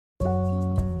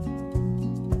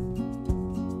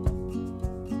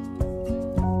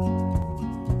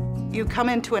You come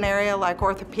into an area like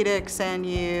orthopedics and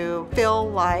you feel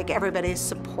like everybody's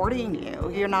supporting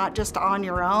you. You're not just on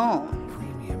your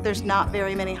own. There's not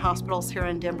very many hospitals here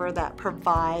in Denver that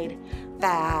provide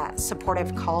that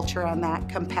supportive culture and that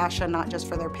compassion, not just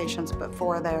for their patients, but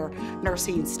for their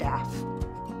nursing staff.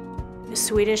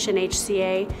 Swedish and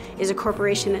HCA is a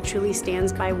corporation that truly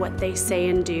stands by what they say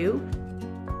and do.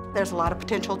 There's a lot of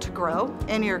potential to grow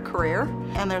in your career,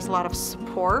 and there's a lot of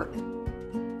support.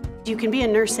 You can be a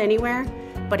nurse anywhere,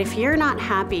 but if you're not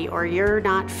happy or you're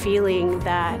not feeling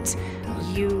that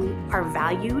you are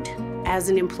valued as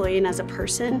an employee and as a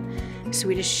person,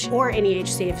 Swedish or any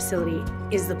HCA facility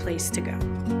is the place to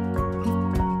go.